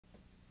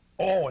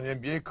Oh, an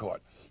NBA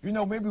court. You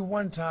know, maybe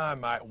one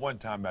time I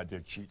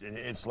did cheat, and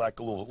it's like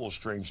a little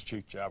strange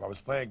cheat job. I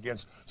was playing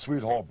against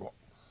Swede Halbrook,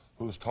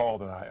 who was taller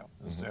than I am.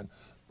 Understand?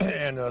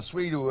 And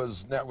Swede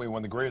was not really one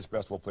of the greatest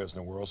basketball players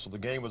in the world, so the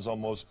game was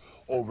almost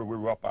over. We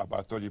were up by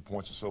about 30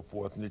 points and so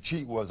forth. And the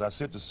cheat was, I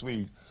said to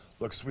Swede,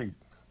 look, Swede,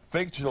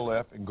 fake to the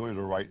left and go to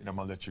the right, and I'm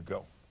going to let you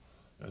go.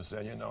 You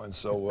understand? You know, and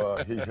so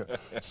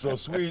so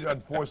Swede,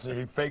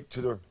 unfortunately, he faked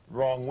to the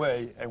wrong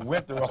way and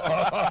went the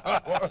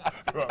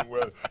wrong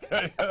way.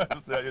 You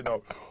understand? You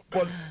know,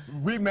 but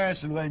we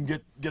managed to let him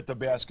get the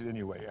basket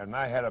anyway. And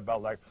I had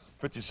about like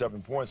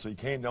 57 points. So he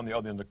came down the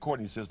other end of the court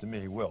and he says to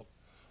me, Wilt,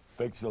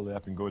 fake to the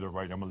left and go to the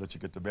right. I'm gonna let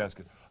you get the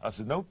basket. I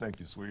said, no, thank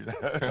you, Swede.